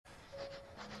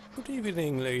Good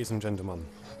evening, ladies and gentlemen.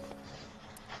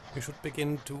 We should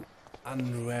begin to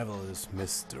unravel this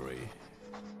mystery.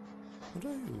 What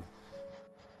are you?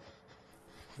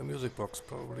 A music box,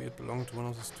 probably it belonged to one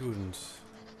of the students.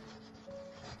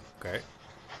 Okay.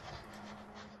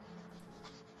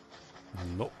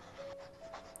 Nope.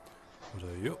 What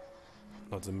are you?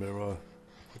 Not the mirror.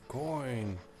 A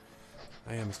coin.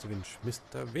 I am Mr. Winch.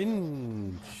 Mr.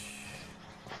 Winch.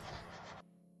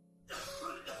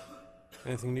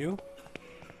 Anything new?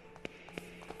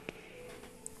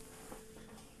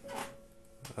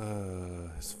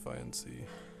 It's fancy.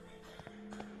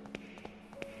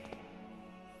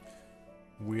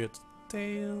 Weird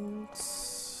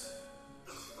tales.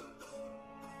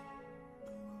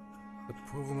 The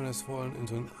poor woman has fallen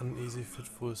into an uneasy,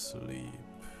 fitful sleep.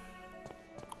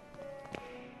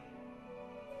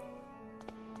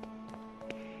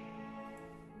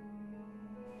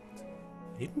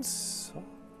 I didn't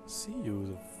see you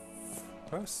the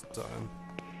first time.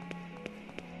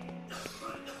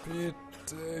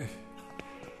 Bitte.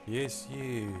 Yes,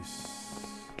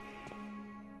 yes.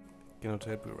 Cannot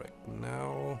help you right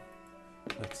now.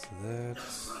 That's that.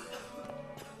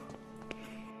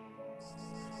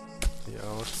 The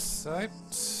outside.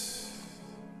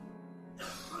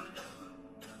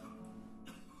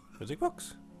 Music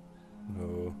box?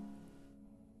 No.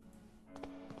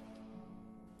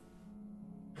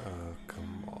 Oh,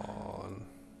 come on.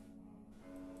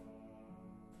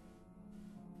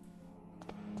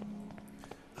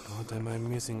 What am I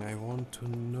missing? I want to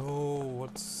know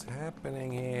what's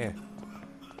happening here.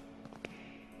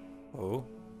 Oh,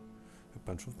 a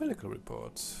bunch of medical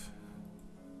reports.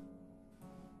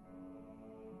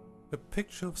 A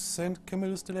picture of Saint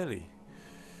Camillus de Lely,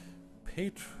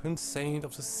 patron saint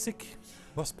of the sick,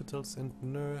 hospitals and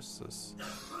nurses.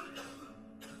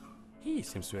 He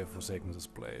seems to have forsaken this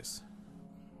place.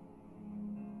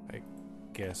 I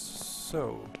guess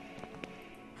so.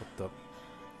 What the?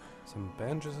 Some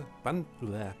bandages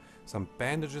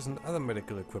and other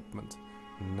medical equipment.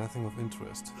 Nothing of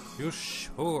interest. You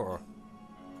sure?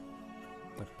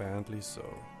 Apparently so.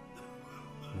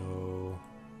 No.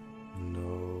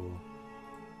 No.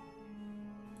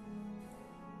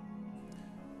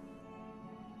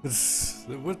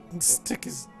 The wooden stick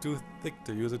is too thick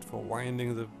to use it for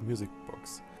winding the music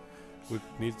box. Would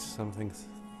need something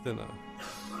thinner.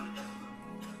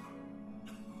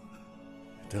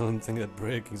 I don't think that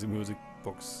breaking the music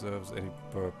box serves any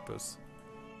purpose.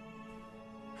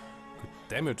 Could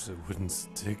damage the wooden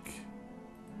stick.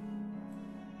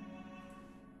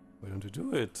 Why don't you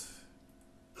do it?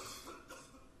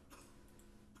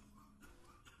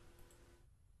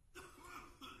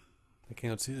 I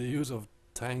cannot see the use of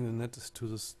tying the net to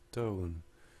the stone.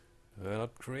 We're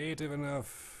not creative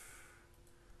enough.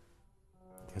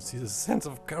 I can see the sense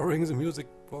of covering the music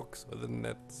box with the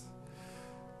net.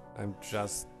 I'm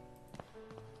just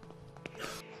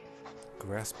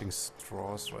grasping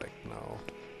straws right now.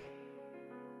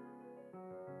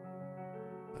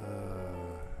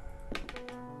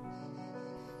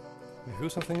 You hear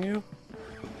something new?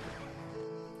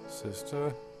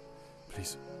 Sister?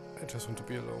 Please, I just want to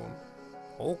be alone.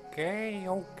 Okay,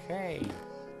 okay.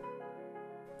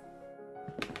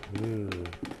 Ugh.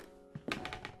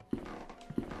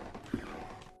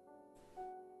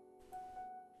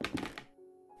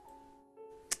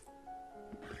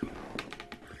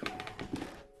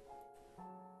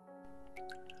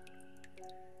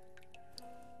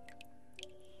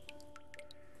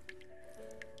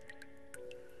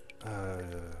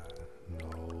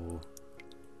 No.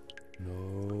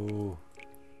 No.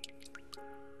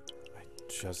 I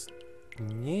just...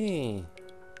 Nee.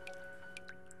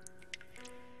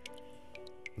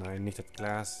 Nein, nicht das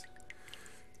Glas.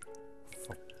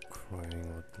 For crying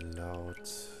out loud.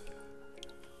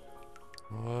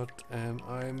 What am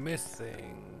I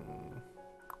missing?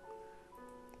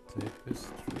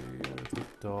 Tapestry with a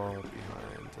door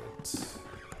behind it.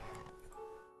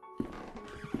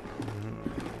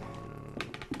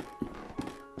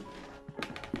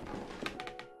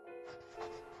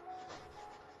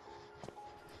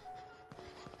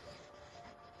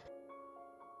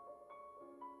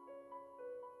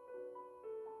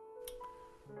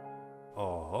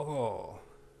 Oh,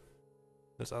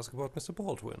 let's ask about Mr.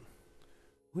 Baldwin.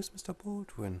 Who is Mr.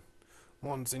 Baldwin?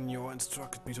 Monsignor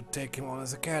instructed me to take him on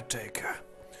as a caretaker.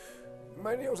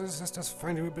 Many of the sisters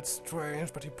find him a bit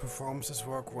strange, but he performs his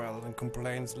work well and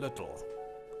complains little.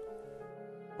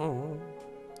 Oh.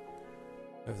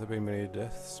 Have there been many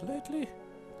deaths lately?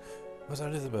 Was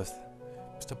Elizabeth?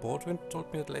 Mr. Baldwin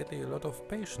told me that lately a lot of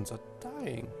patients are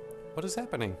dying. What is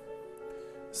happening?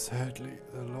 Sadly,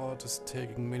 the Lord is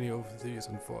taking many of these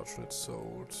unfortunate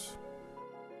souls.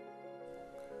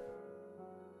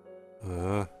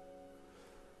 Well,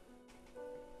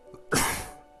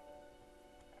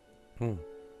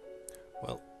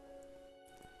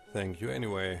 thank you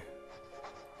anyway.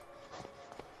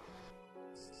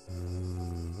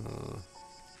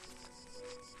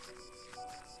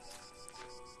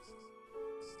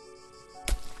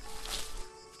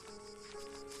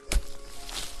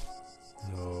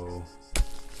 No.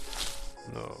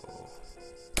 No.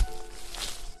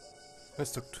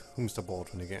 Let's talk to Mr.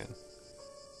 Baldwin again.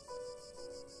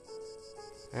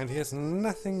 And he has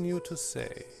nothing new to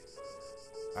say.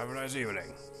 Have a nice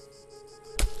evening.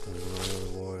 The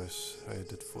voice I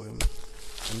did for him.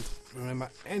 And remember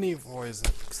any voice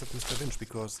except Mr. Lynch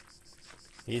because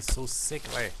he's so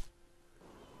sickly.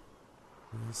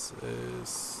 This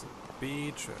is the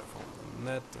beach, I found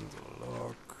the net and the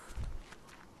log.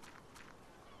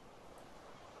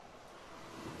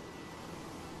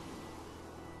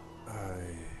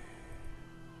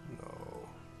 No.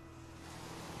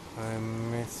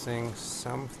 I'm missing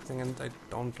something and I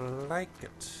don't like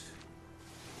it.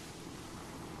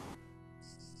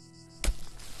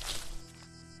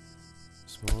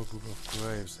 Small group of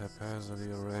graves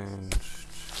haphazardly arranged.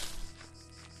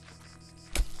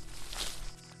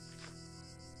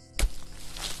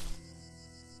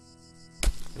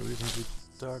 A recently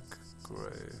dug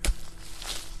grave.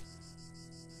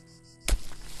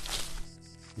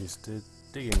 He's still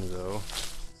digging though.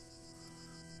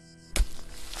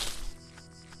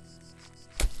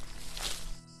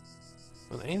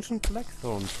 An ancient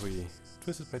blackthorn tree,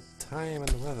 twisted by time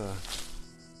and weather.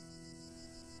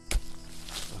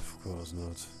 Of course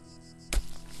not.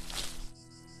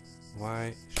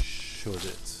 Why should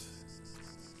it?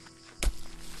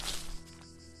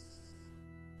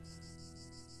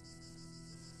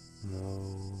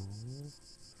 No.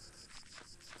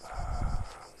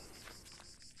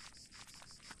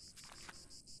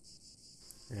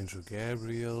 Angel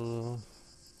Gabriel.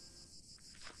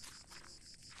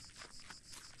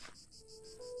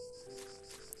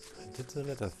 I did the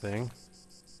letter thing.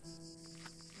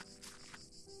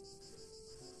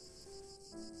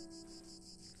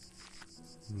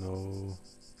 No.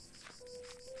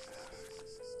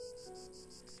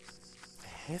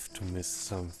 I have to miss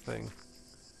something.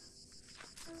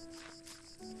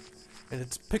 And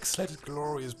its pixelated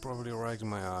glory is probably right in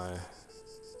my eye.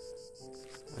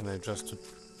 And I'm just too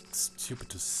stupid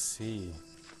to see.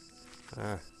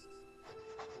 Ah.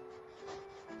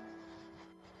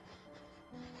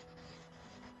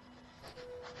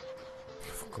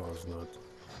 Of course not.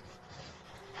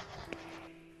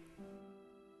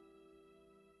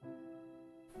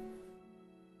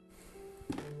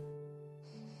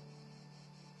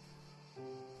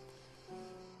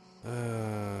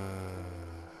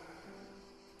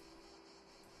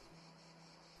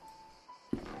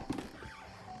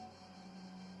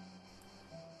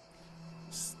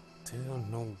 Still don't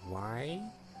know why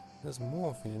there's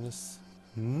morphine in this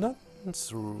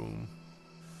nonsense room.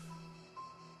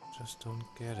 Just don't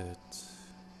get it.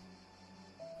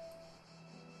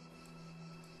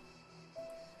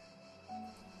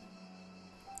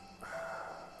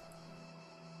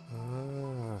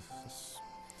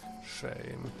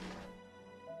 Shame.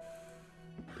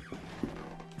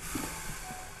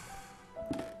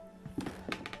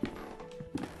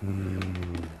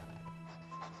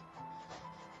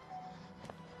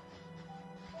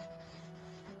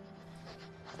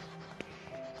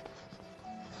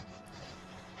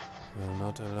 We're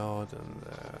not allowed in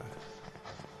there.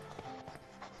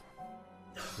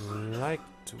 Like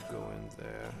to go in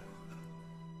there.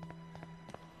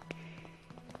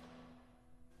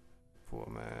 Poor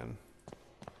man.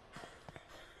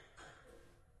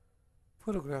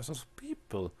 Photographs of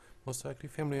people, most likely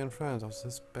family and friends of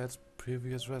this bed's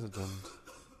previous resident.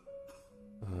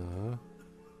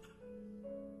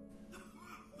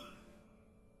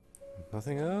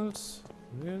 Nothing else?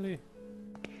 Really?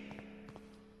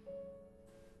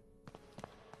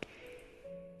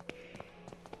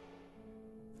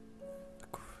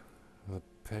 A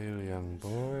pale young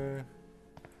boy.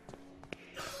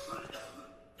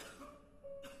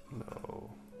 No.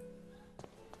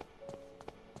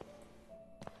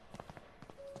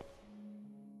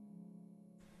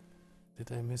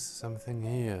 Did I miss something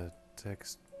here?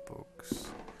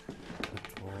 Textbooks.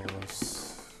 It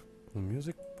was a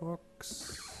music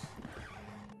box.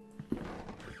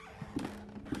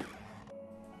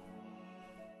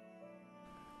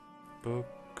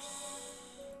 Books.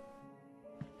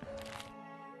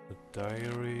 A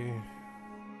diary.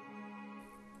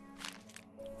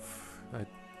 I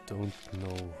don't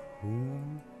know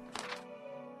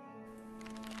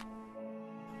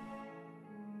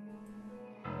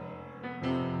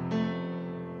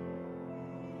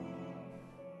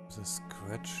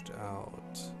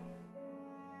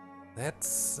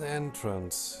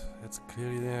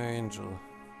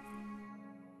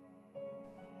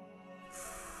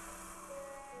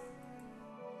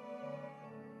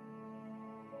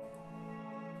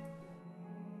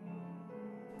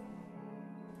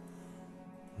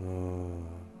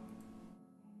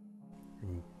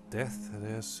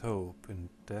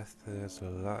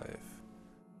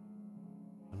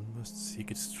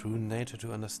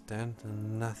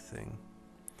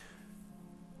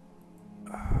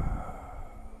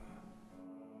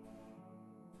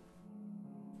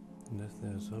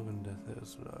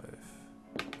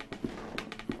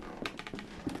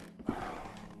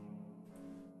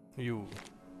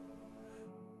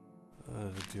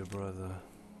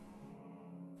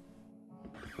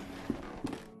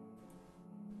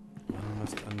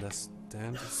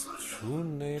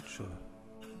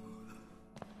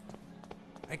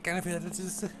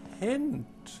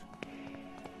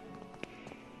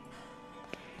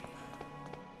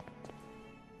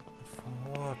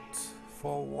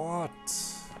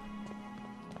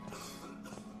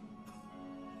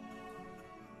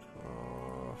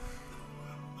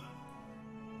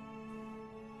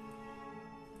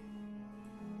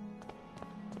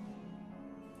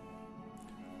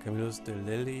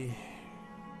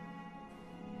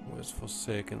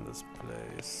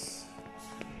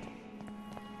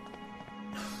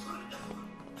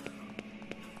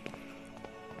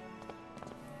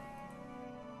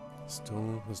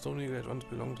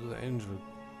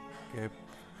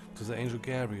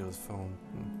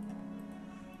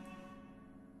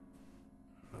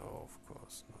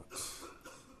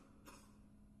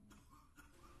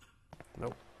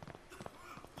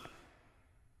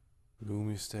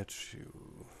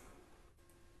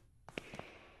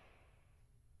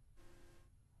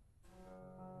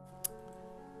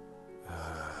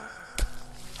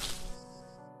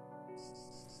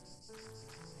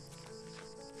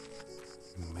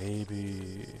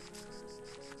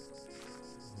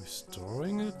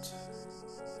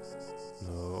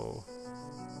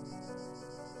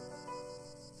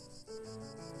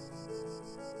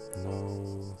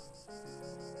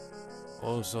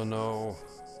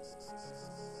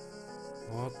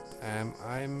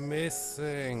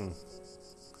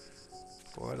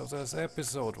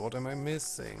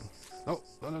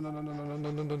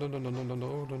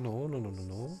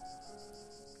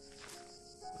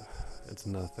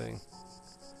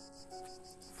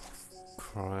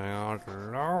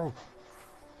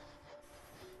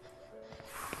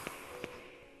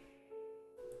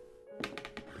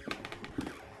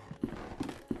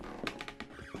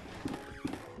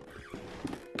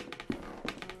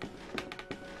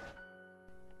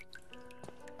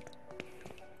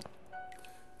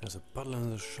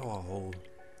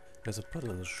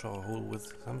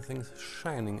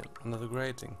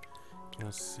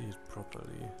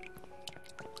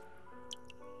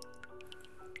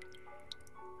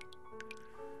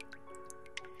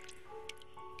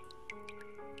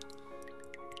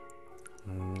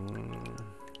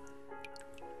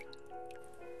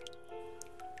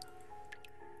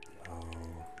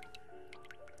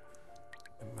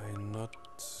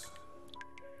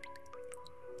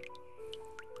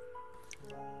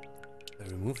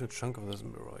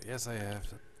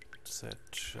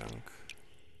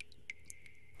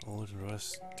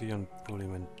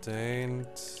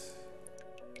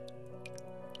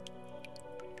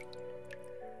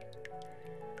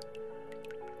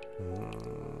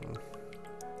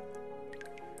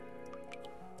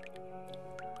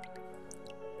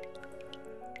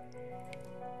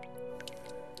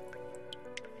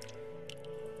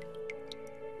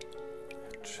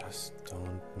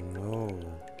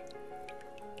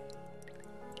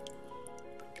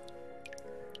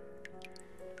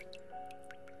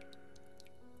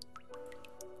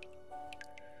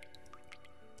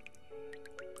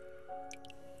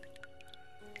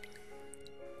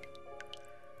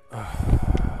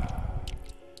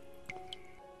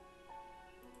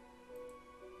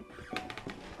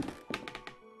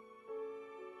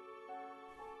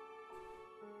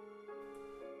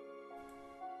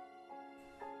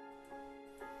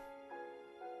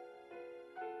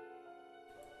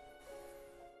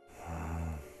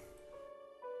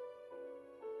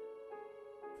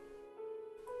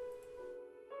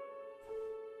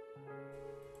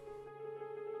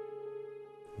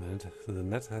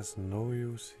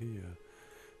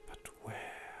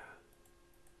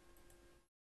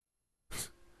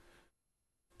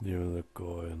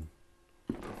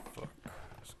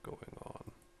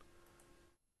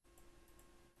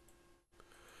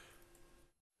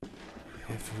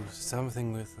have to do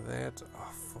something with that.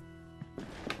 Oh,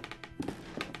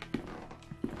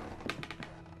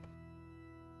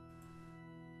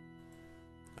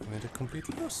 I'm at a complete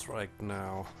loss right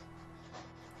now.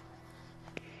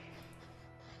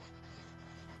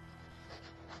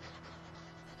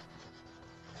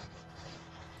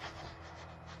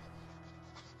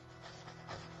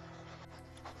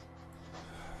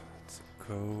 It's a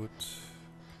code.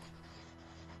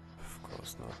 Of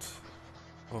course not.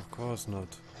 Of course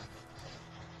not.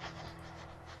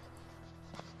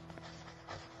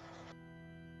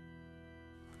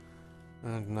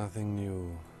 And nothing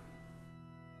new.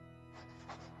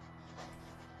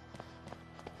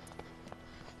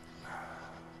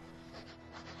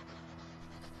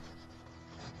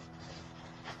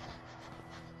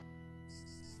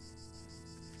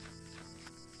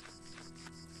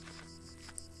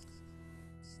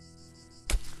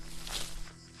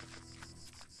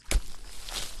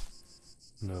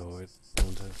 No, I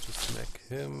don't have to smack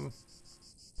him.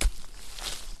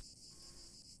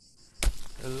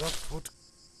 A locked wood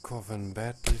coffin,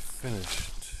 badly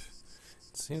finished.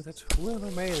 It seems that whoever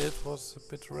made it was a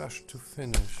bit rushed to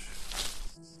finish.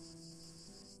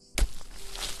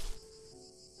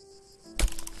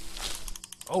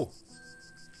 Oh!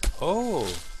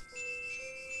 Oh!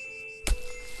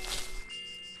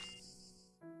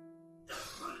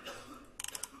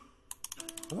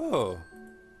 Oh!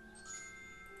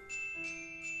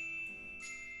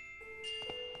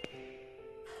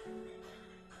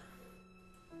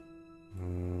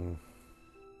 Hmm.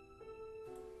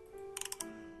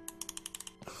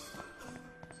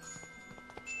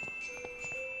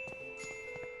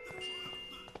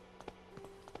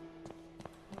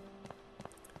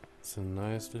 It's a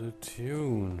nice little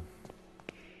tune.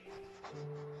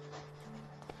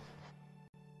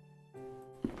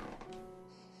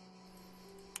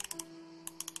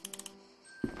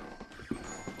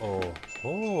 Oh,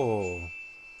 oh,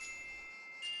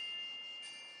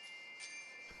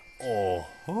 oh,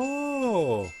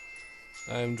 oh!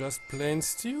 I'm just plain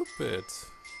stupid.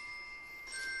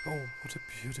 Oh, what a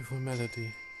beautiful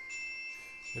melody.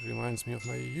 It reminds me of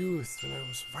my youth when I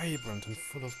was vibrant and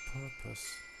full of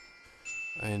purpose.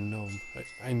 I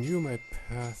knew my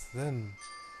path then.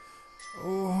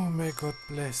 Oh, may God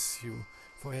bless you,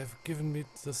 for you have given me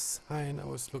the sign I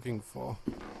was looking for.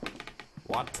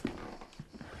 What?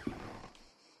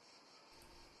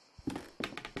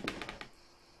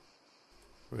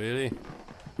 Really?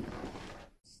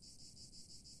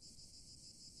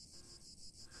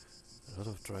 A lot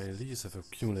of dry leaves have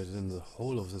accumulated in the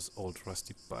hole of this old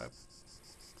rusty pipe.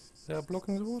 They are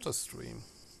blocking the water stream.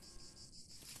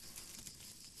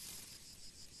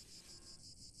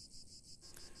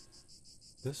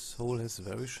 This hole has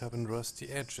very sharp and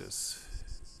rusty edges.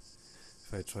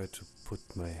 If I tried to put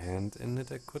my hand in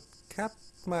it, I could cut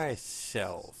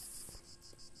myself.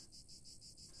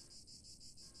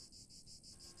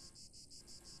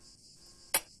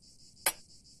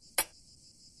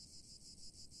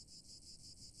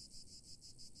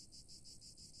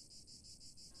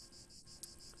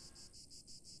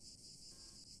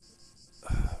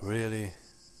 Really?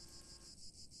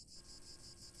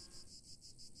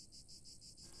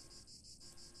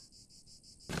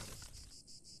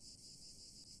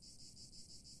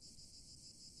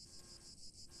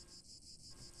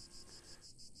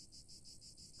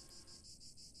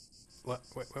 What?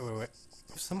 Wait.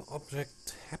 If some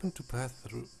object happened to pass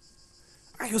through...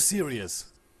 Are you serious?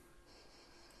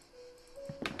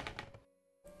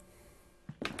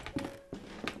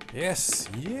 Yes,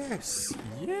 yes,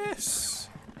 yes!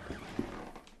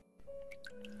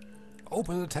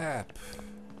 Open the tap!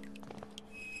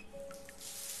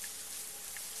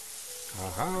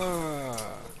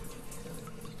 Aha!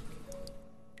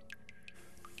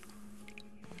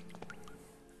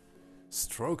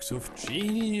 Strokes of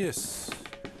genius!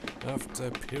 After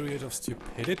a period of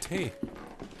stupidity.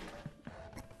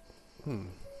 The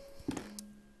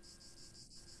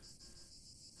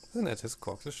net has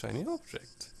caught a shiny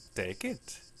object. Take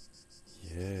it.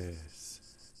 Yes.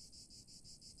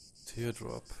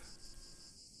 Teardrop.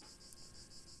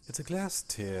 It's a glass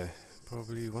tear.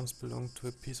 Probably once belonged to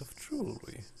a piece of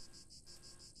jewelry.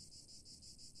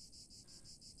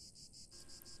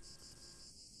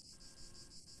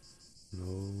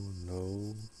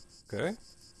 No. Okay.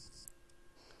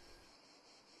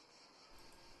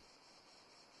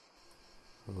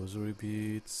 Rosary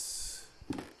beads.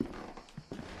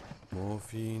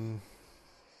 Morphine.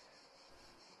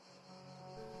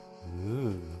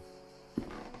 Ooh.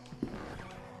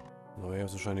 Now we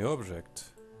have the shiny object.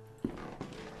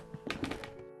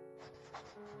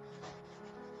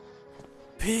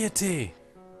 Piety!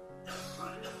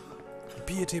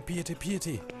 piety, piety,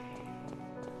 piety.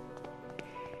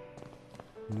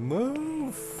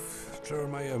 Move!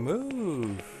 Jeremiah,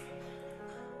 move!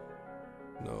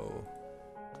 No.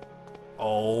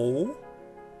 Oh!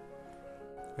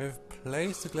 I've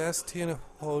placed the glass tear in a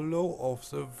hollow of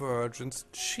the Virgin's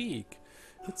cheek.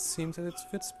 It seems that it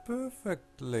fits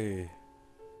perfectly.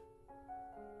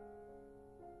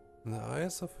 In the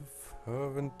eyes of a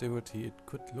fervent devotee, it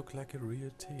could look like a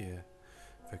real tear.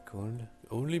 If I could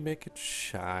only make it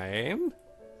shine.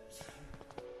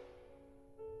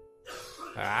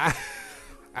 Ah!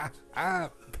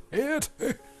 It!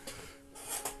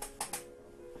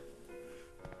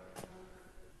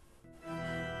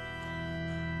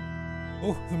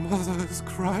 Oh, the mother is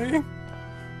crying.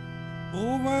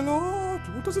 Oh my lord,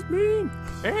 what does it mean?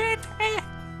 What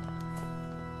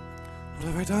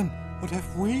have I done? What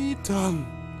have we done?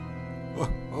 Oh,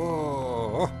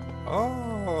 oh,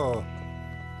 oh,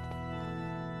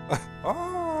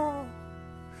 oh.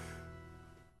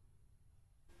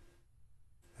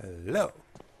 Hello.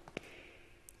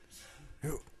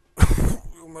 You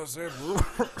must have...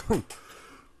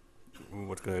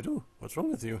 What can I do? What's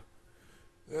wrong with you?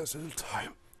 There's little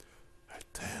time. I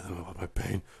tell them about my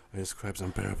pain. I describe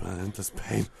unbearable and endless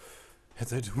pain. Yet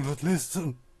they do not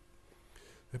listen.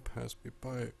 They pass me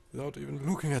by without even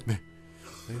looking at me.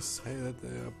 They say that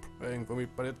they are praying for me,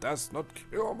 but it does not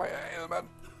cure my ailment.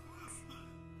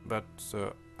 But,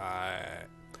 sir, I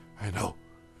know.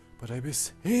 But I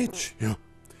beseech you.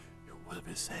 You will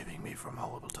be saving me from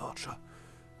horrible torture.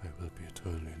 I will be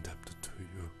eternally indebted to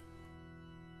you.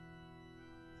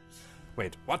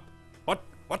 Wait, what? What?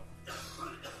 What?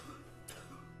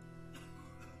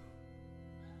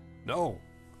 No.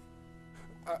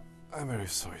 I'm very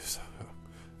sorry, sir.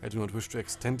 I do not wish to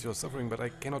extend your suffering, but I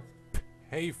cannot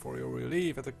pay for your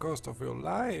relief at the cost of your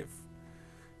life.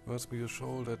 You ask me to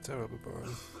shoulder a terrible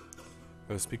burden.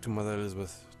 I will speak to Mother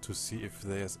Elizabeth to see if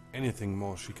there is anything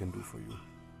more she can do for you.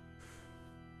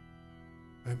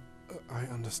 I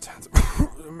understand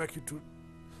the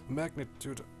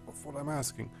magnitude of what I'm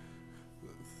asking.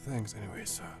 Thanks anyway,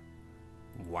 sir.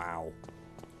 Wow.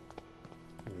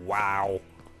 Wow.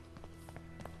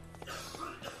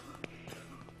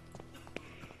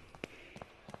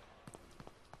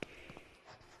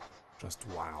 Just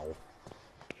wow.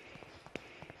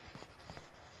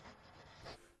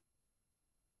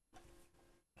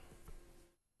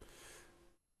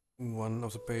 One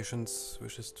of the patients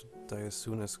wishes to die as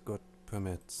soon as God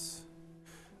permits.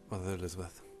 Mother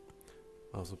Elizabeth.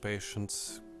 One of the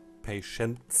patients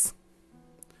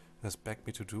has begged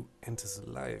me to do end his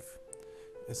life.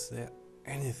 Is there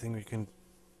anything we can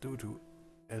do to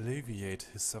alleviate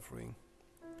his suffering?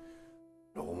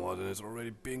 No more than is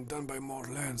already being done by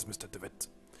mortal hands, Mr. DeWitt.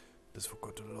 It is for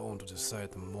God alone to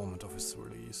decide the moment of his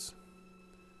release.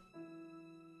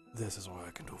 This is all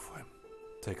I can do for him.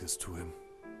 Take this to him.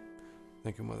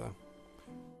 Thank you, Mother.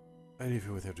 I leave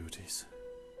you with your duties.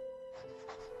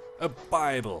 A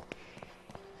Bible!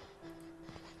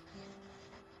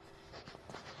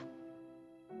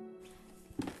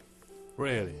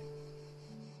 Really?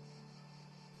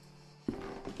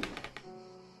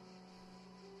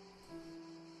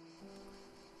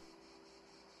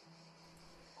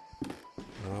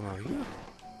 Oh, Maria?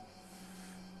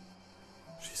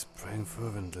 She's praying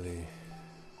fervently.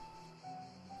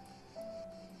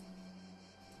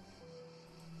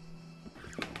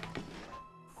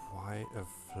 Why a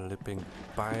flipping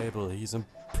Bible? He's in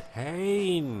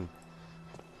pain!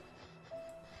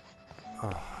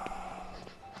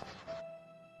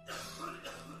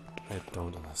 I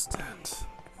don't understand.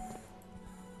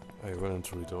 I well and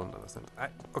truly don't understand.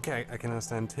 Okay, I can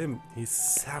understand him. He's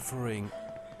suffering.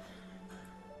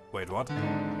 Wait, what?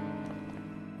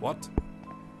 What?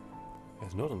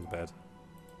 There's a note on the bed.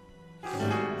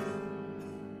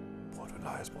 Border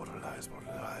lies, border lies,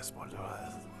 border lies, border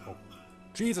lies. Oh,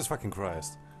 Jesus fucking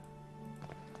Christ.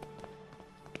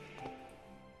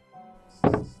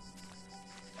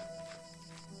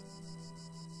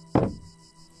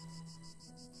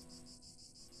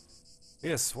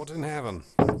 Yes, what in heaven?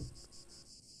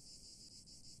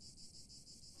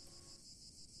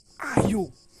 Are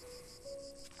you?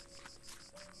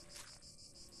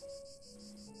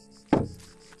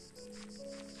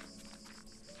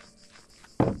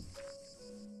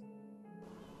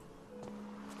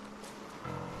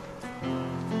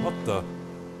 What the? A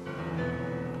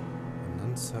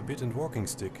nun's habit and walking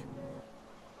stick.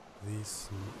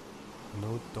 These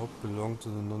no doubt belong to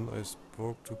the nun I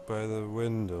spoke to by the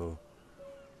window.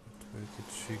 Where did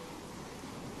she?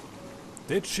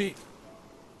 Did she?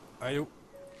 Are you?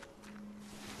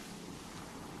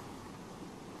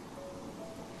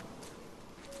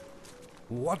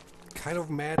 What kind of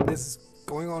madness is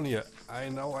going on here? I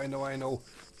know.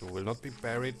 You will not be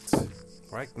buried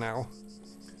right now.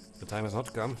 The time has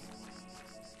not come.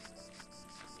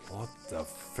 What the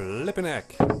flippin'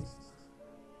 heck?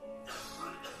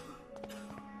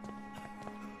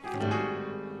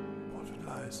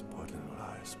 Portland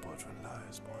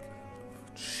lies.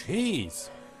 Jeez!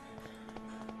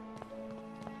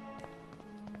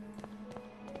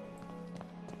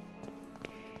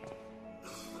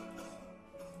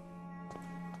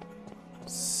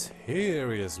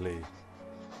 Seriously?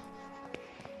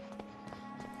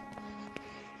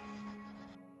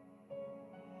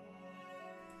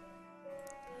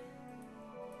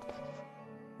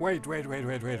 Wait.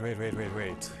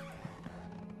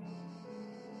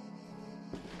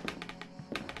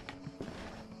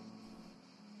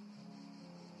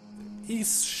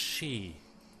 Is she?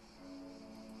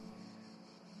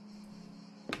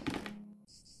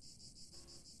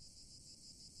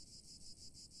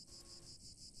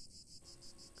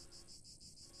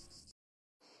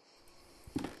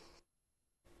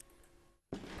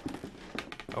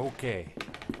 Okay.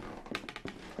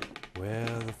 Where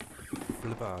the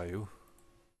flip are you?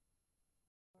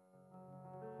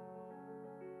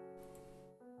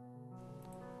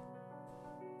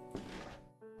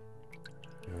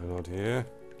 You're not here.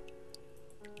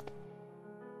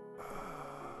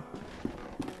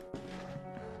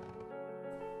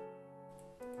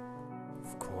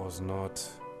 Of course not.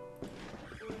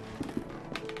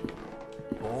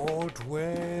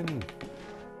 Baldwin!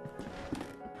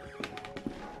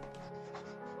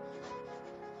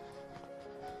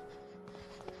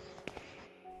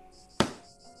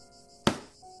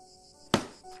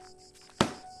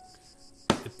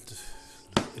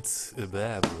 It's a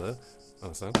blah.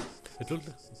 Understand?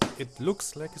 It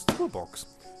looks like a toolbox.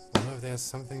 Wonder if there's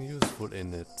something useful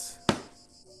in it.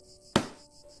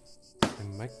 I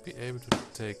might be able to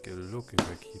take a look if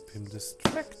I keep him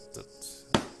distracted.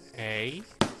 Eh?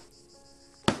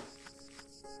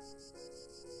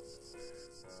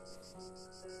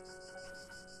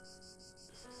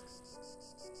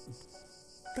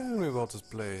 Tell me about this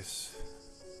place.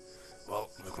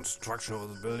 Well, the construction of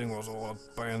the building was ordered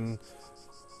by an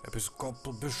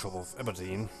Episcopal Bishop of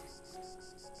Aberdeen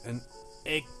in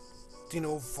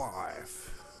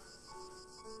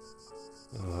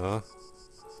 1805.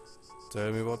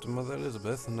 Tell me about Mother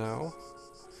Elizabeth now.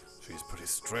 She's pretty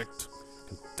strict.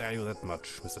 Can tell you that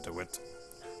much, Mr. DeWitt.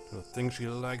 Don't think she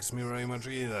likes me very much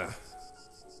either.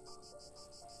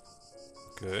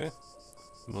 Okay.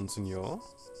 Monsignor?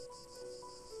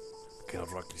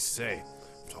 Cannot rightly say.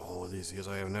 After all these years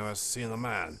I have never seen the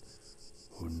man.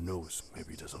 Who knows,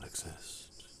 maybe he does not exist.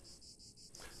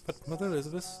 But Mother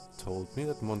Elizabeth told me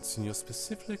that Monsignor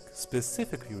specifically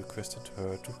requested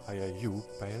her to hire you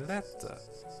by letter.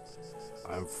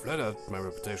 I am flattered my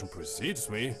reputation precedes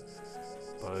me,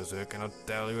 but I cannot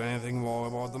tell you anything more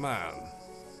about the man.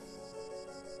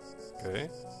 Okay,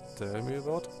 tell me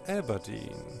about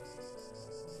Aberdeen.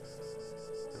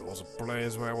 It was a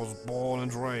place where I was born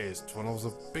and raised, one of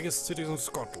the biggest cities in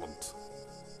Scotland.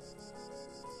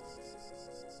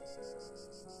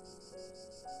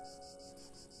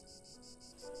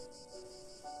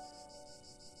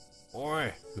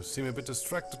 Oi, you seem a bit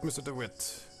distracted, Mr.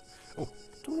 DeWitt. Oh,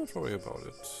 do not worry about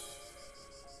it.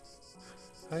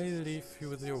 I leave you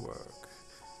with your work.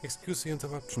 Excuse the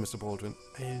interruption, Mr. Baldwin.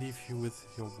 I leave you with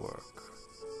your work.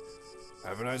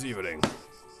 Have a nice evening.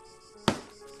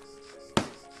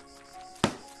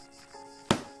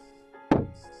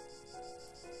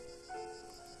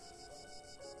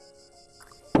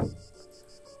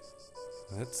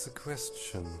 That's the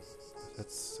question.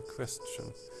 That's the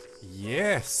question.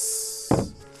 Yes!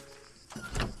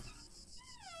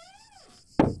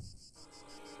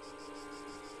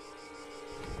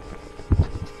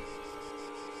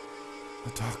 The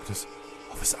darkness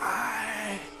of his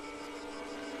eye!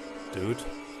 Dude,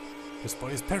 his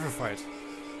body is petrified.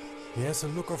 He has a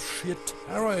look of sheer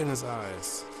terror in his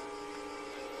eyes.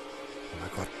 Oh my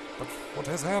god, but what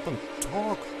has happened?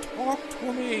 Talk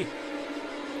to me!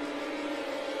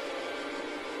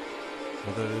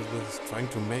 Mother Elizabeth is trying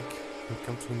to make him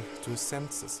come to his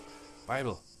senses.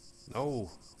 Bible.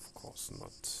 No, of course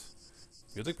not.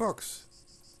 Music box.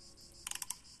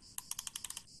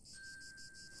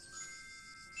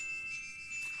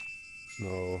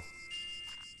 No.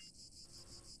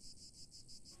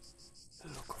 The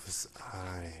look of his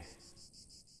eye.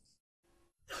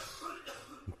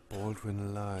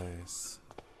 Baldwin lies.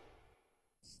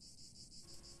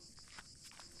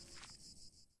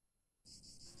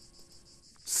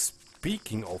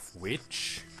 Speaking of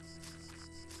which...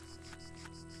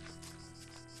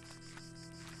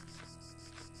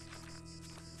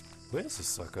 Where's the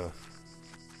sucker?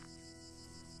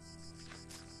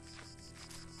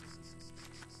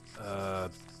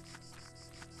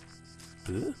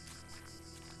 Bleh?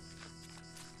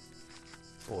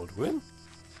 Baldwin?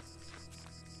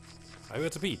 Are you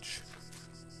at the beach?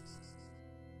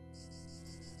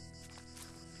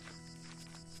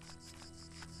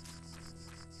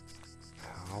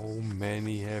 How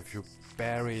many have you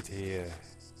buried here?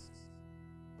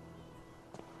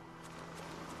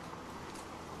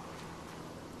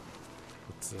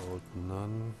 It's the old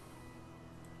nun.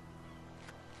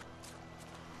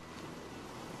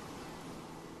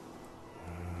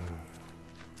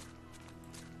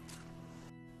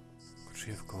 Could she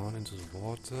have gone into the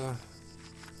water?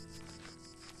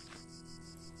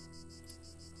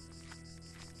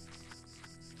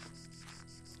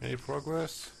 Any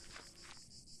progress?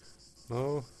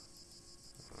 No?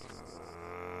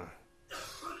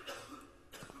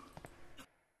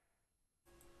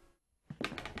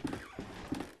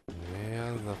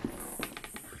 Where the...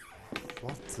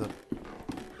 What the...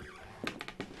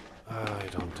 I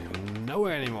don't even know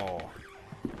anymore.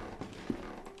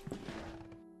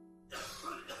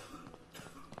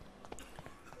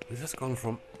 This has gone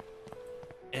from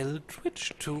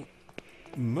Eldritch to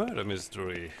murder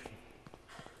mystery.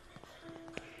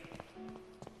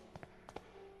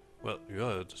 Well,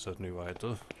 you're certainly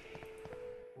vital.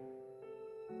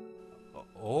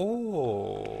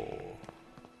 Oh.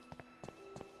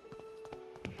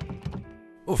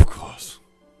 Of course.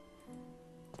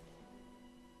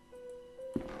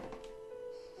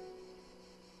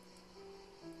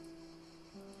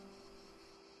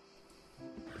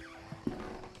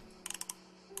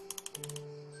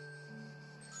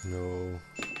 No.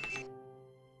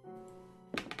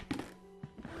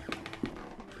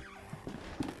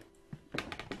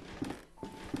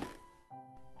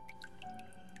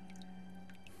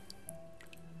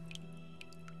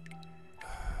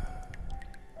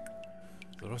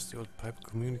 The rusty old pipe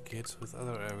communicates with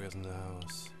other areas in the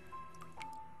house.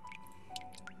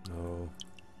 No.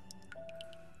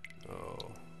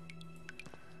 No.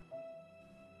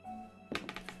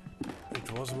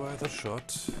 It was worth a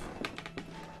shot.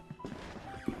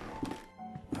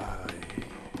 Aye.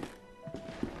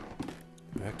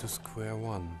 Back to square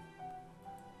one.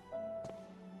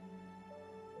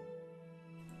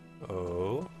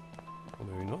 Oh. Or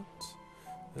maybe not.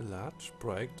 A large,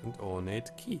 bright and ornate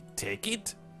key. Take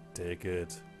it! Take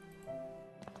it.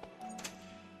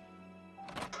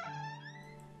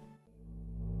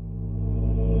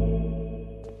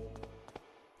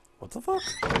 What the fuck?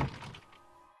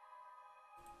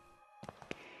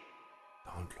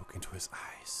 Don't look into his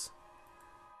eyes.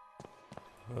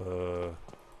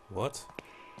 What?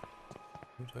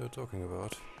 What are you talking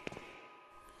about?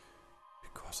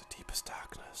 Because the deepest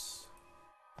darkness.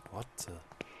 What the...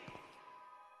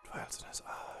 dwells in his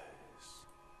eyes.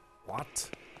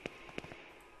 What?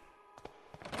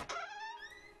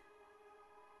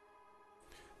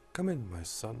 Come in, my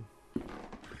son.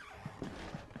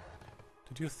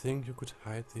 Did you think you could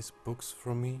hide these books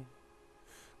from me?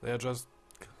 They are just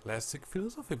classic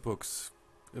philosophy books.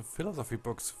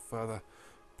 Father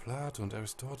Plato and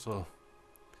Aristotle.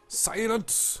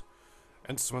 Silence!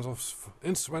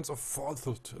 Instruments of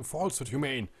falsehood,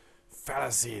 humane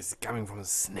fallacies coming from a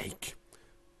snake.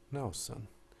 Now, son,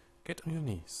 get on your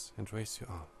knees and raise your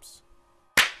arms.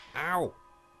 Ow!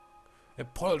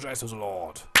 Apologize to the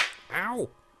Lord. Ow!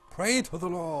 Pray to the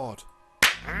Lord.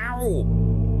 Ow!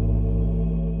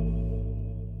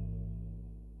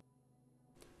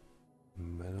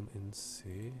 Madam in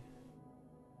C.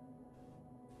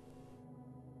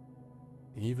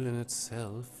 Evil in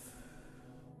itself.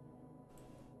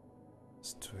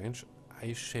 Strange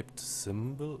eye-shaped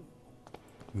symbol.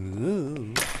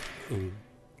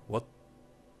 What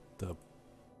the...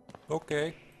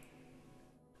 Okay.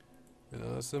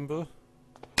 Another symbol.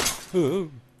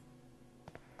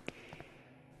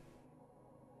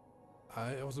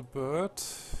 Eye of the bird.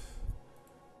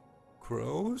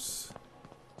 Crows.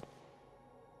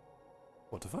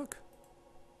 What the fuck?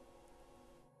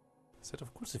 A set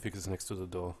of crucifixes next to the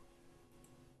door.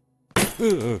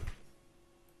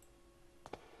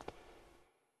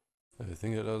 I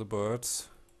think that are the birds.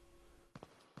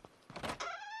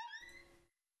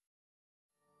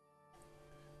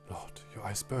 Lord, your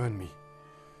eyes burn me.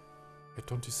 I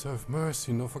don't deserve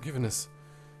mercy nor forgiveness.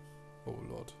 Oh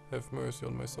Lord, have mercy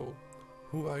on my soul.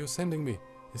 Who are you sending me?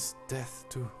 Is death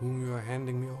to whom you are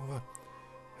handing me over?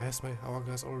 Has my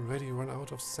hourglass already run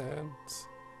out of sand?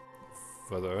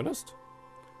 Father Ernest?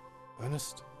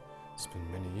 Ernest? It's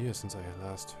been many years since I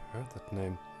last heard that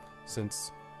name.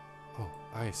 Since... Oh,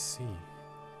 I see.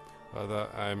 Father,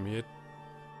 I'm here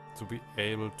to be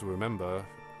able to remember,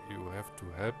 you have to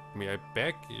help me, I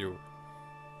beg you.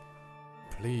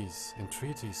 Please,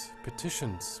 entreaties,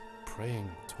 petitions, praying,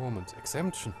 torment,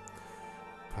 exemption.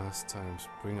 Pastimes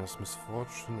bring us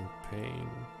misfortune and pain.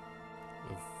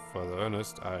 Father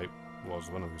Ernest, I was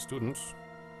one of your students.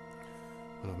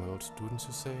 One of my old students,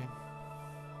 you say?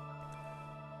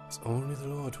 It's only the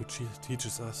Lord who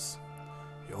teaches us.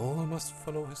 We all must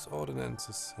follow his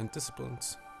ordinances and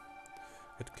disciplines.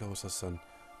 Get closer, son.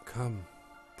 Come,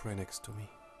 pray next to me.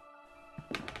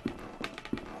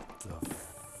 The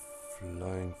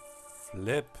flying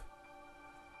flip.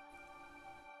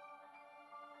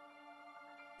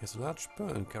 He has a large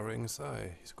burn covering his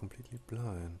eye. He's completely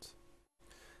blind.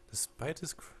 Despite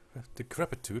his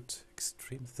decrepitude,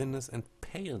 extreme thinness and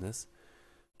paleness,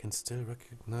 can still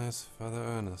recognize Father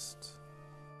Ernest.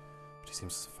 But he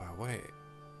seems far away,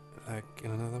 like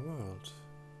in another world.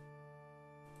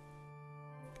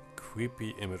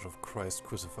 Creepy image of Christ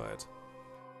crucified.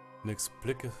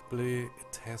 Inexplicably,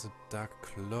 it has a dark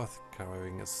cloth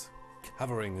covering his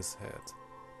head.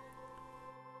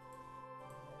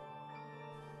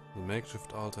 The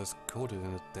makeshift altar is coated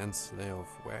in a dense layer of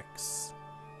wax.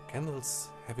 Candles,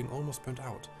 having almost burnt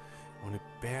out, only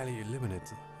barely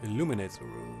illuminate the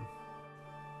room.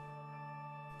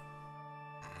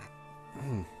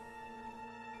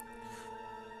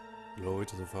 Glory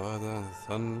to the Father,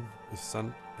 the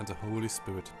Son, and the Holy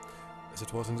Spirit, as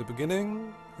it was in the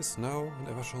beginning, is now, and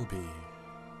ever shall be.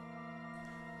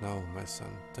 Now, my son,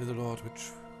 tell the Lord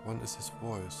which one is his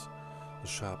voice, the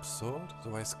sharp sword, the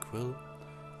wise quill,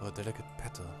 or a delicate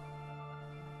petal.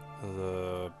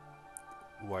 The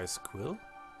wise quill?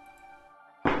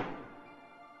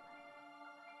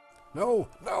 No,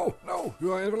 no, no!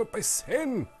 You are enveloped by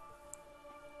sin!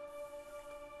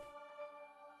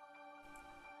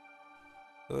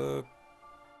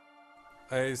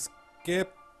 I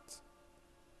skipped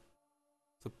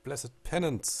the blessed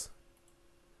penance.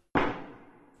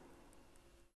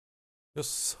 Your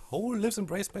soul lives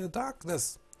embraced by the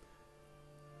darkness.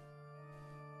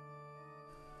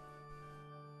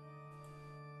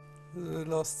 The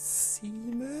lost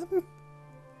seaman?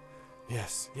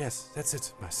 Yes, yes, that's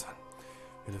it, my son.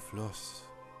 We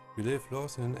live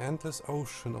lost in an endless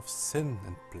ocean of sin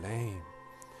and blame.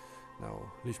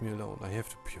 Now, leave me alone. I have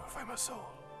to purify my soul.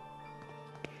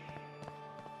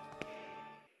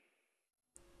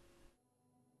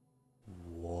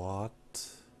 What?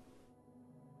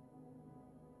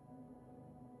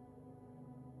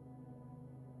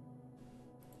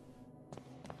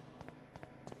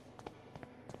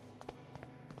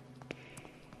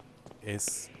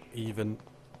 Is even...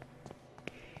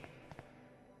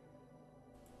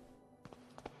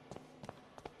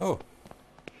 Oh!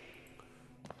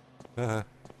 Haha,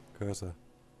 cursor.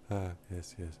 Ah,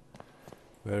 yes, yes.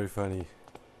 Very funny.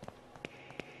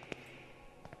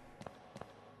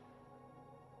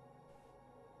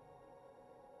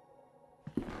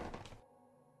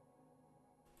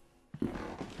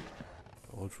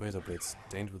 Old razor blade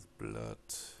stained with blood.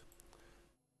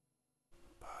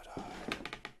 But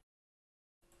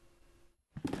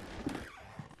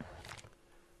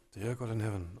Dear God in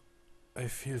heaven, I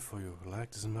feel for you. Like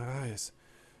this in my eyes.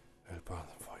 I'll burn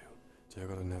them for you. Dear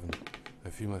God in heaven, I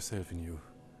feel myself in you.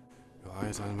 Your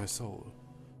eyes are in my soul.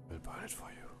 I'll burn it for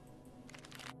you.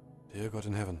 Dear God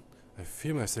in heaven, I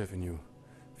feel myself in you.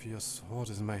 Feel your sword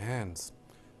is in my hands.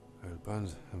 I will burn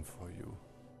them for you.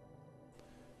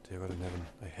 Dear God in heaven,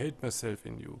 I hate myself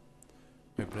in you.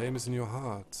 My blame is in your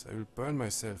heart. I will burn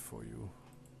myself for you.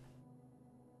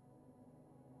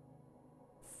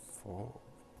 4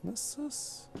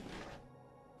 witnesses?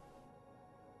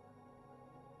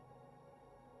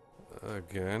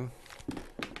 Again.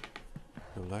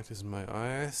 Your light is in my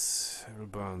eyes. I will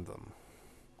burn them.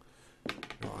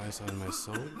 Your eyes are in my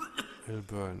soul. I will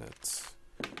burn it.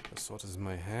 Your sword is in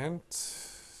my hand.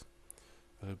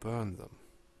 I will burn them.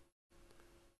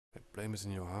 My blame is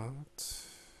in your heart.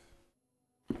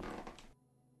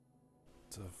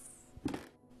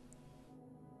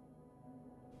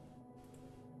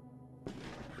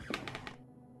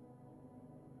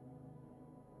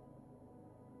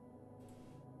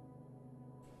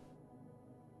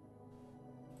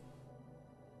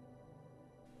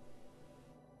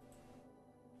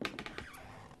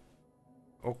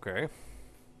 Okay.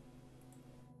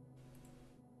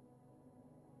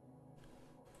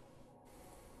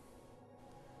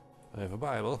 I have a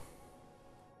Bible.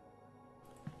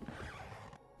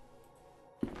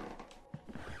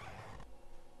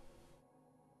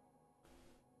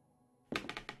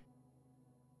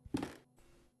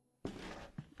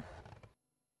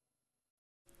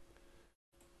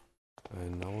 I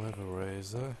now have a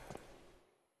razor.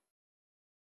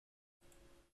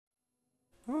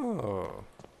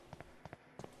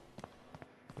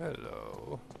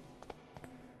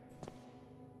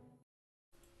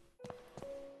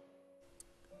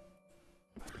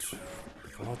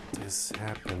 what is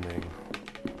happening?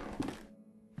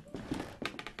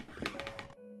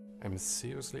 I'm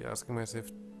seriously asking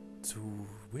myself to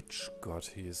which god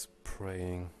he is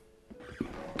praying.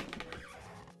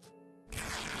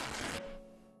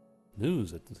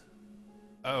 Lose it.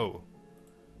 Oh.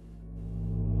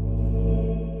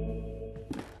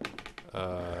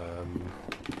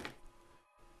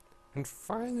 And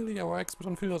finally our expert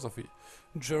on philosophy,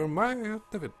 Jeremiah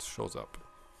David, shows up.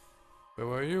 Where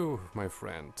were you, my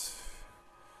friend?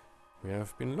 We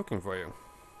have been looking for you.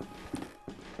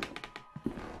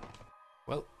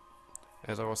 Well,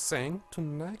 as I was saying,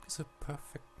 tonight is a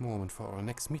perfect moment for our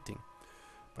next meeting.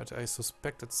 But I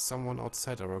suspect that someone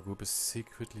outside our group is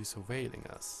secretly surveilling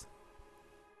us.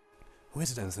 Who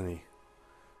is it, Anthony?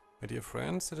 My dear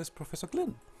friends, it is Professor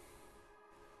Glynn.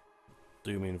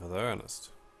 Do you mean Father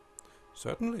Ernest?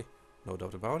 Certainly, no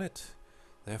doubt about it.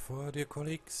 Therefore, dear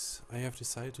colleagues, I have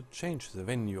decided to change the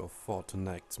venue for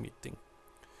tonight's meeting.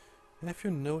 Have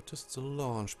you noticed the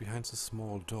lounge behind the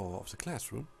small door of the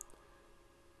classroom?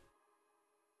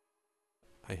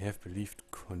 I have believed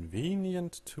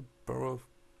convenient to borrow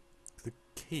the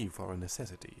key for our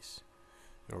necessities.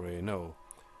 You already know.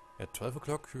 At 12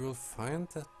 o'clock you will find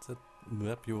that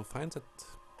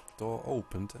door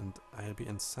opened and I'll be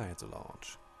inside the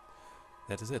lounge.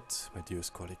 That is it, my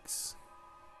dearest colleagues.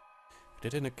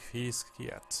 Dit in de quiz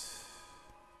yet.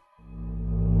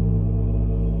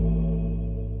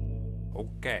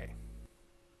 Okay.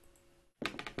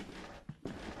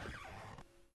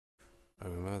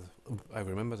 I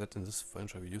remember that in this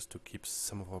furniture we used to keep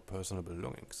some of our personal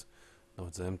belongings. Now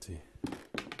it's empty.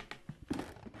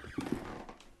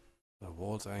 The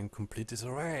walls are in complete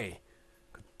disarray.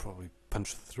 Could probably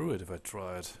punch through it if I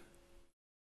tried.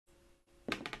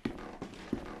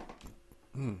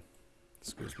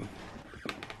 Excuse me.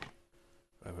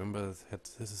 I remember that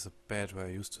this is a bed where I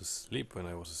used to sleep when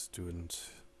I was a student.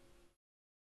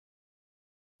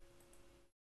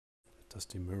 A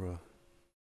dusty mirror.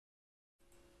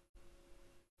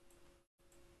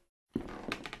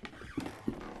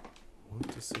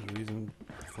 What is the reason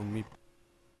for me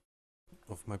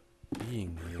of my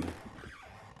being here?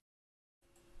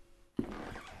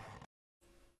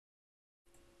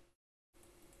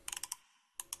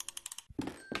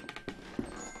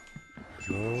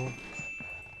 No.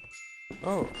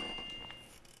 Oh.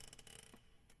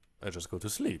 I just go to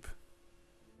sleep.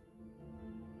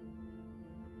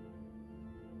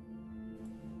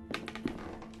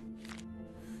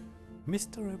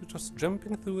 Mr. Rabbit was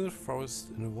jumping through the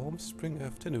forest in a warm spring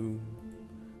afternoon.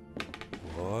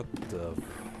 What the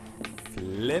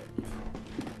flip?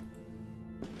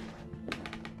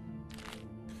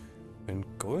 When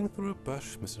going through a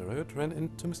bush, Mr. Rabbit ran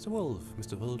into Mr. Wolf.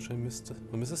 Mr. Vulture and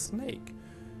Mrs. Snake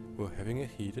were having a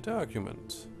heated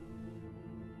argument.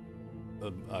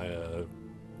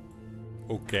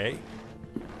 Okay.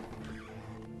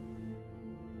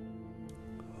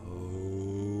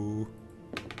 Oh.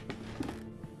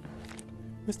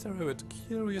 Mr. Rabbit,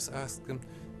 curious, asked him,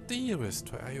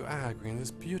 "Dearest, why are you arguing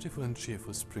this beautiful and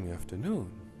cheerful spring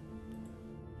afternoon?"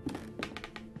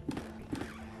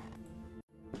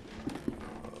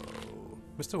 Oh.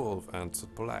 Mr. Wolf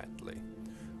answered politely,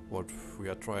 "What we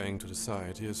are trying to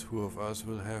decide is who of us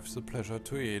will have the pleasure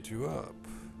to eat you up."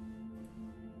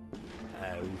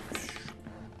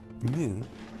 Me?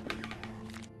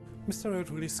 Mr. Rabbit,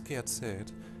 really scared,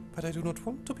 said, "But I do not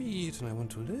want to be eaten, I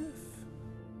want to live."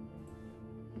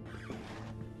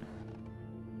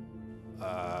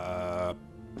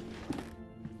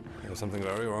 There's something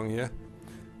very wrong here.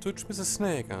 To which Mrs.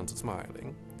 Snake answered,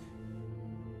 smiling,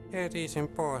 "It is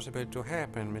impossible to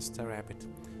happen, Mr. Rabbit,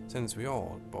 since we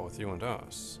all, both you and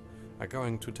us, are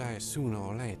going to die sooner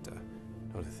or later.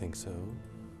 Don't you think so?"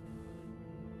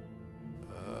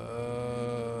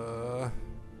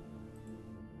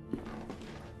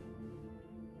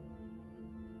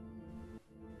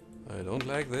 I don't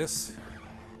like this.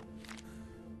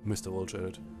 Mr. Vulture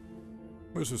added,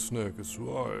 "Mrs. Snake is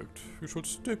right. We should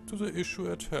stick to the issue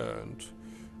at hand.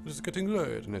 It is getting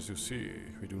late, and as you see,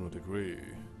 we do not agree.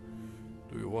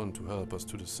 Do you want to help us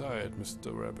to decide,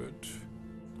 Mr. Rabbit?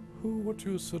 Who would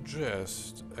you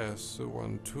suggest as the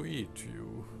one to eat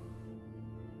you?"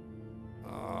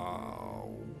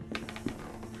 Ow.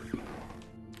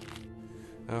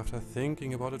 After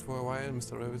thinking about it for a while,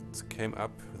 Mr. Rabbit came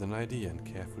up with an idea and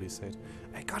carefully said,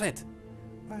 "I got it!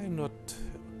 Why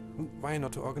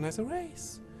not to organize a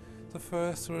race? The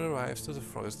first who arrives to the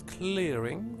forest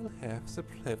clearing will have the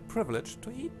privilege to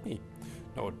eat me.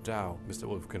 No doubt Mr.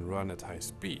 Wolf can run at high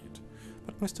speed,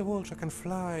 but Mr. Vulture can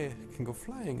go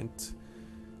flying, and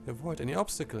avoid any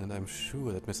obstacle, and I'm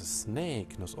sure that Mrs.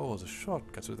 Snake knows all the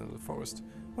shortcuts within the forest.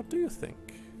 What do you think?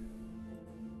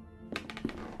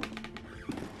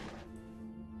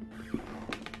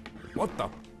 What the?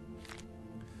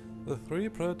 The three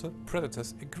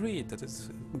predators agreed that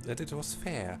it was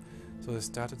fair, so they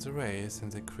started the race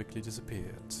and they quickly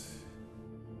disappeared.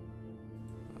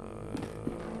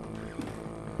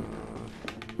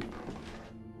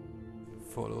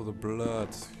 Follow the blood.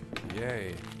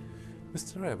 Yay.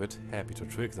 Mr. Rabbit, happy to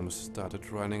trick them, started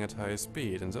running at high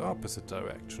speed in the opposite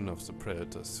direction of the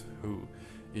predators, who,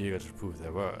 eager to prove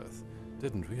their worth,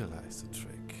 didn't realize the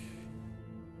trick.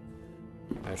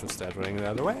 I should start running the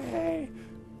other way!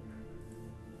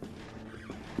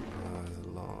 The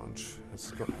launch.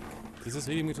 Let's go. This is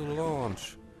leading me to the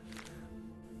launch.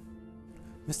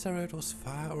 Mr. Rabbit was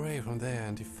far away from there,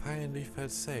 and he finally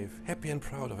felt safe, happy and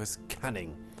proud of his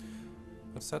cunning.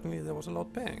 But suddenly there was a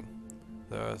loud bang.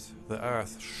 The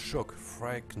earth shook,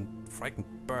 frightened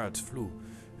birds flew,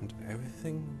 and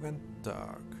everything went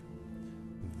dark.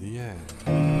 The end.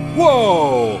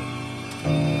 Whoa!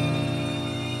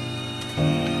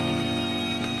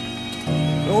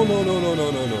 No, no, no, no,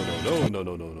 no, no, no, no, no, no,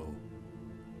 no, no, no.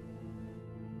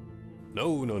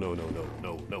 No, no, no, no, no,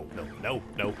 no, no, no, no,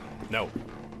 no, no.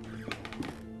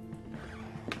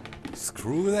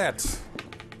 Screw that.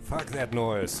 Fuck that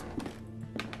noise.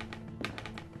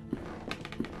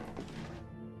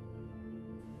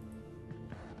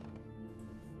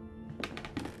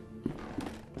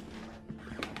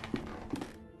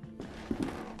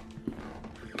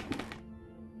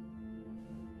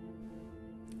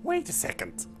 Wait a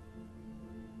second.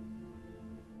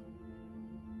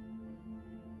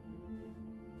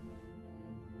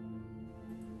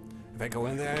 If I go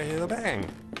in there, I hear the bang.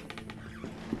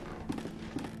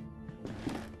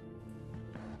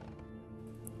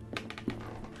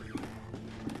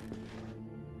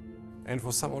 And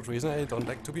for some odd reason, I don't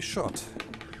like to be shot.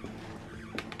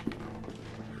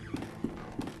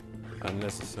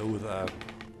 Unless those are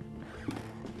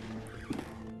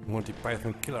Monty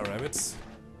Python killer rabbits.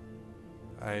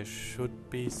 I should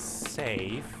be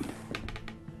safe.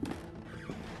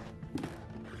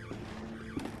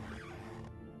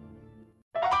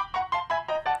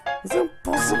 It's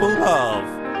impossible love!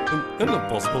 An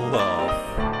impossible love!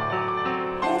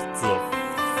 What the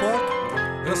fuck?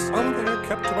 There's something I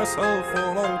kept to myself for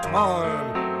a long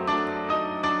time.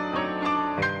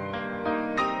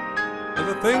 And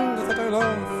the thing is that I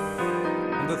love.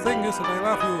 And the thing is that I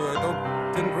love you. I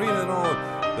didn't read it all.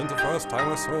 Then the first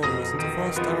time I saw you, and the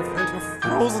first time I felt your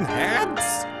frozen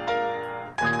hands.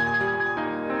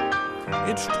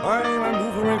 Each time I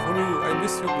move away from you, I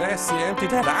miss your glassy, empty,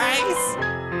 dead eyes.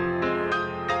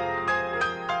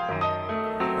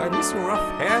 I miss your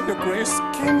rough hair, your grey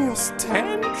skin, your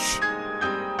stench.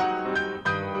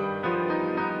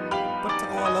 But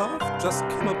our love just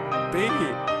cannot be.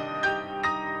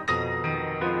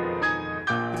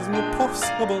 It is an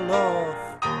impossible love.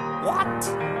 What?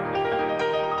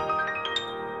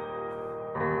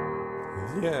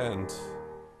 The end.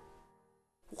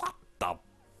 What the?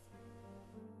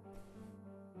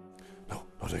 No,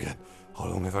 not again. How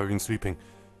long have I been sleeping?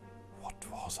 What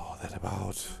was all that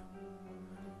about?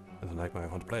 I don't like my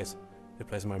haunted place. It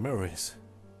plays in my memories.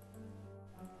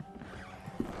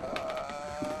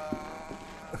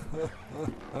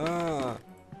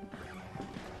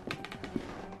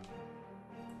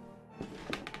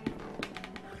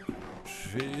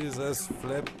 Jesus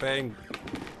flipping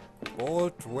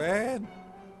Baldwin.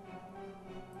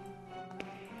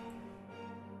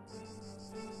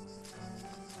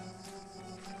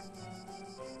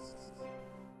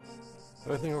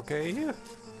 Everything okay here?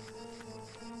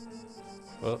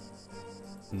 Well,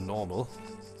 normal,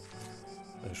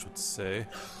 I should say.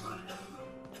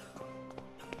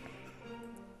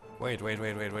 Wait.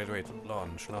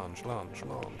 Launch.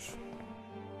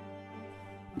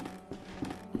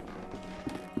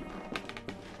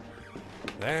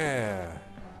 There!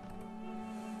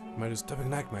 My disturbing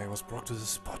nightmare was brought to the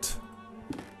spot.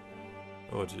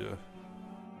 Oh dear.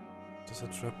 It is a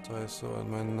trapdoor I saw in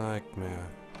my nightmare.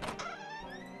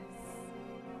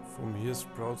 From here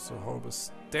sprouts a horrible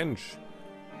stench.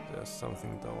 There's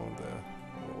something down there.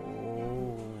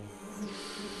 Oh.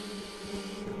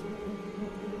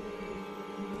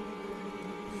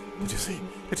 Did you see?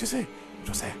 Did you see? It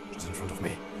was there, just in front of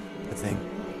me. That thing,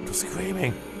 it was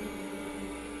screaming.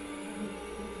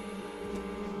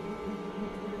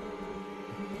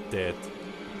 Dead.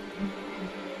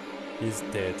 He's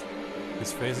dead.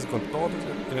 His face is contorted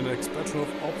in an expression of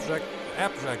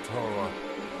abject horror.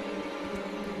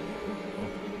 Oh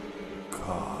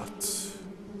God.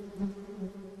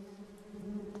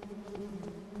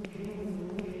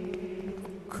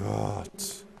 God.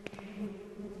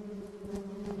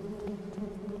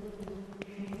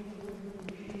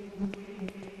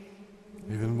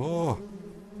 Even more.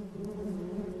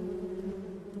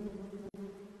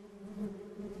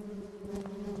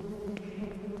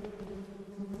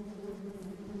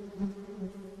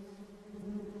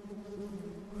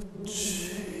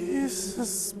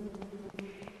 Jesus.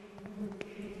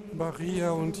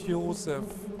 Maria und Josef.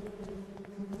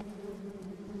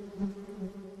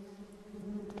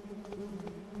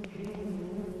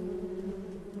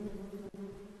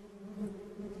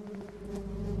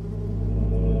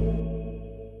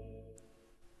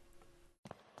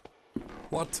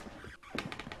 What?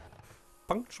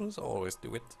 Punctuals always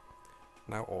do it.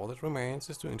 Now all that remains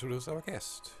is to introduce our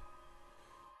guest.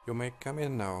 You may come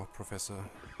in now, Professor.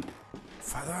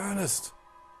 Father Ernest!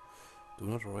 Do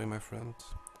not worry, my friend.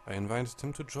 I invited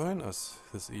him to join us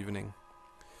this evening.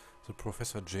 The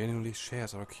Professor genuinely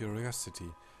shares our curiosity,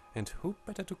 and who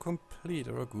better to complete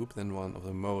our group than one of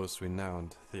the most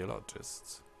renowned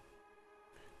theologians?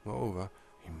 Moreover,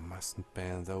 we mustn't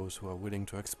ban those who are willing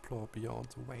to explore beyond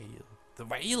the veil. The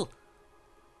veil?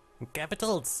 In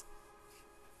capitals!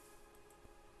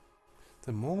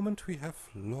 The moment we have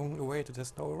long awaited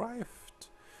has now arrived.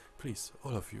 Please,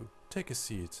 all of you, take a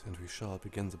seat and we shall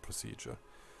begin the procedure.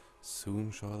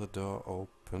 Soon shall the door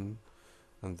open,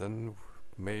 and then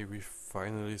may we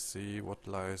finally see what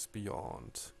lies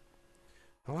beyond.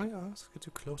 Now I ask you to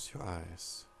close your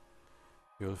eyes.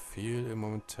 You'll feel a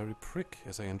momentary prick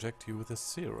as I inject you with a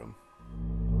serum.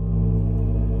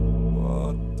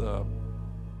 What the...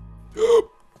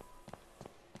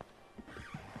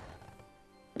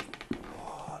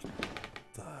 What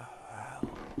the hell?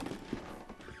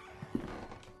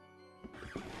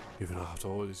 Even after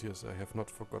all these years, I have not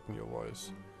forgotten your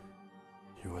voice.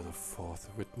 You are the fourth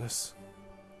witness.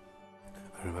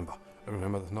 I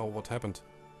remember now what happened.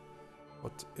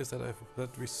 What is that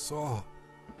that we saw?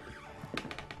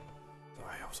 The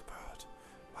eye of the bird.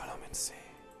 Valominsi.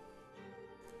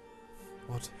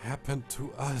 What happened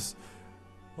to us?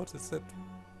 What is that?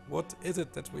 What is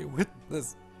it that we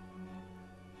witnessed?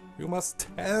 You must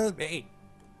tell me.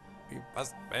 You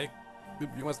must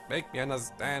make me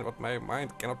understand what my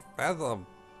mind cannot fathom.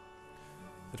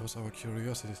 It was our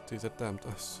curiosity that damned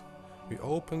us. We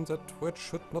opened that which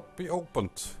should not be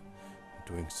opened.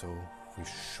 In doing so, we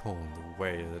shone the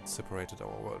veil that separated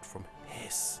our world from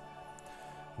his.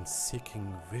 In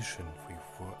seeking vision, we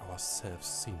were ourselves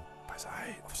seen by the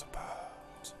eye of the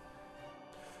bird.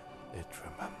 It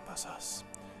remembers us.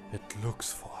 It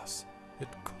looks for us. It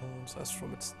calls us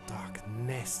from its dark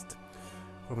nest,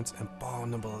 from its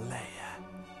abominable lair.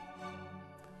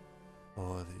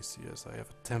 All these years I have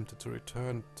attempted to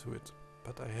return to it,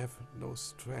 but I have no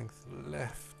strength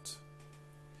left.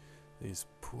 These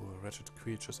poor wretched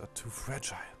creatures are too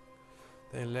fragile.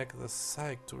 They lack the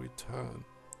psyche to return.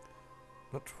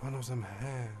 Not one of them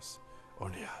has.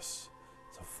 Only us,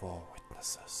 the four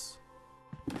witnesses.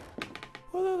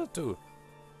 What are the two?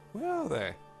 Where are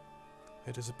they?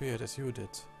 They disappeared as you did.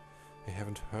 I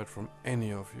haven't heard from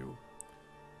any of you.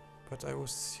 But I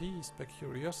was seized by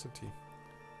curiosity.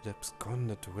 It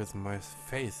absconded with my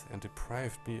faith and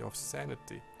deprived me of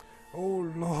sanity.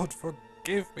 Oh Lord,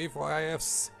 forgive me, for I have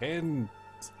sinned.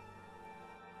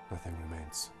 Nothing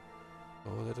remains.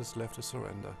 All that is left is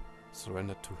surrender.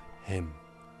 Surrender to Him.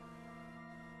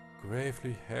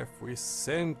 Gravely have we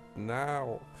sinned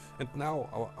now, and now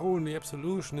our only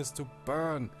absolution is to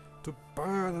burn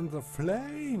in the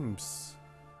flames.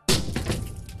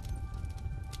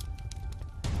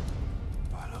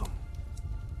 Follow.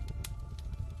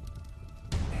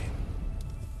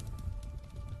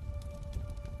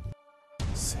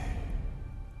 Say.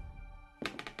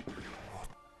 What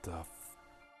the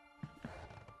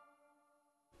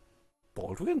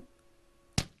Baldwin?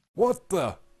 What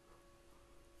the?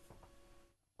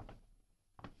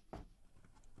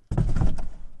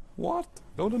 What?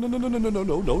 No.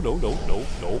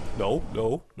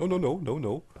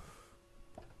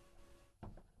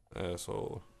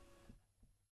 Asshole.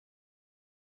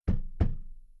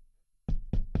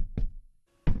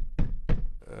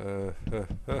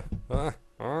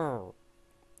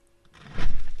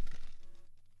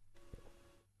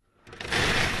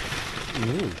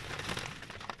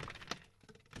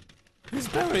 He's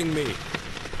burying me.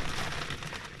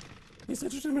 He's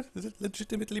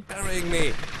legitimately burying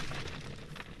me.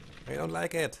 I don't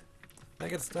like it.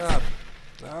 Make it stop.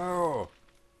 No.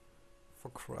 For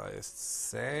Christ's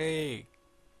sake.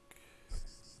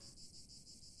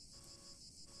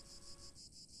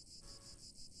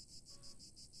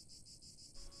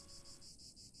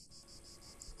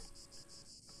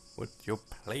 Would you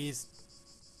please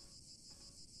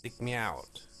Dig me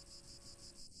out.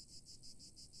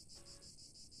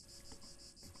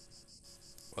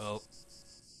 Well,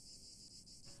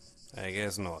 I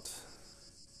guess not.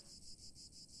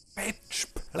 Bitch,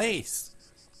 please!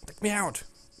 Dig me out!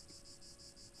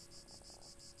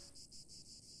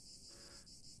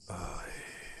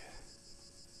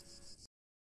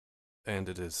 And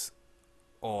it is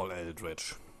all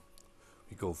Eldritch.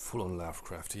 We go full on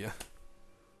Lovecraft here.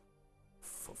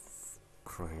 For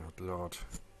crying out loud.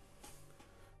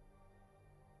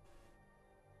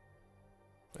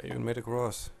 I even made a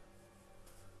cross.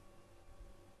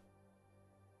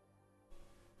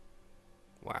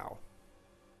 Wow.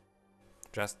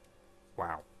 Just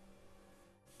wow.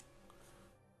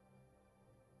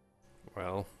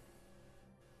 Well.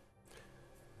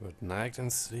 Good night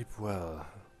and sleep well.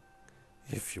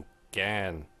 If you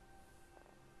can.